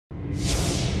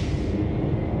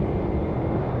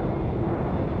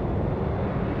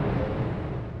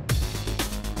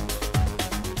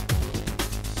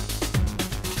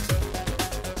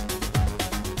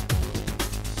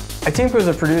Itemco is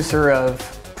a producer of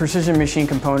precision machine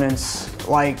components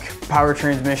like power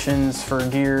transmissions for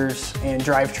gears and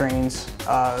drivetrains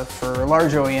for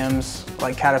large OEMs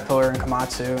like Caterpillar and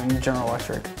Komatsu and General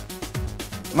Electric.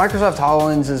 Microsoft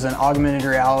HoloLens is an augmented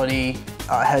reality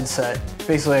headset,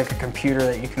 basically like a computer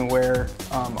that you can wear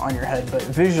on your head, but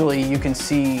visually you can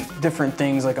see different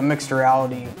things like a mixed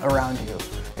reality around you.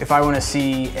 If I want to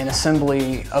see an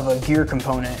assembly of a gear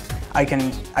component, I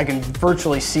can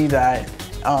virtually see that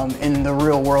in the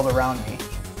real world around me.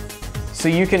 So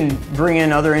you can bring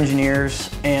in other engineers,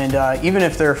 and even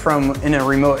if they're in a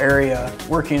remote area,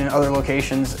 working in other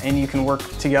locations, and you can work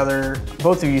together.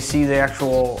 Both of you see the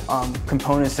actual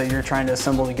components that you're trying to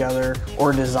assemble together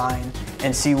or design,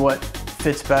 and see what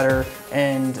fits better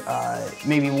and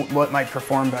maybe what might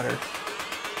perform better.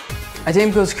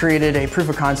 Itemco's created a proof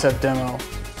of concept demo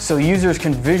so users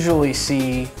can visually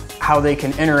see how they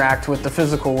can interact with the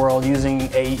physical world using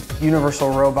a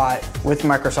universal robot with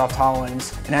Microsoft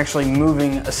HoloLens and actually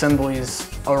moving assemblies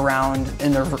around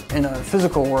in a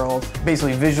physical world,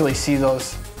 basically visually see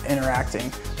those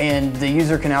interacting. And the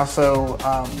user can also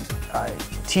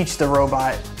teach the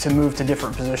robot to move to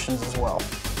different positions as well.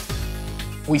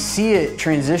 We see it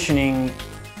transitioning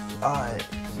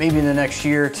maybe in the next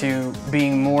year to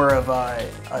being more of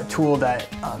a tool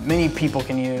that many people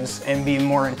can use and be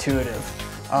more intuitive.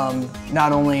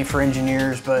 Not only for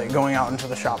engineers, but going out into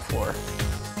the shop floor.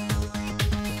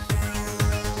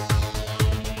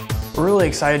 We're really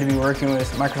excited to be working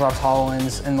with Microsoft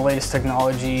HoloLens and the latest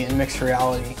technology in mixed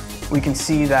reality. We can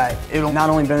see that it will not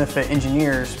only benefit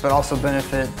engineers, but also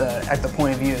benefit at the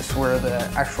point of use where the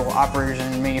actual operators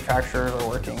and manufacturers are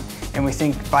working. And we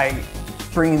think by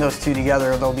bringing those two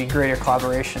together, there'll be greater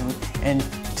collaboration, and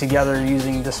together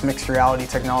using this mixed reality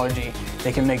technology,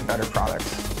 they can make better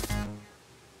products.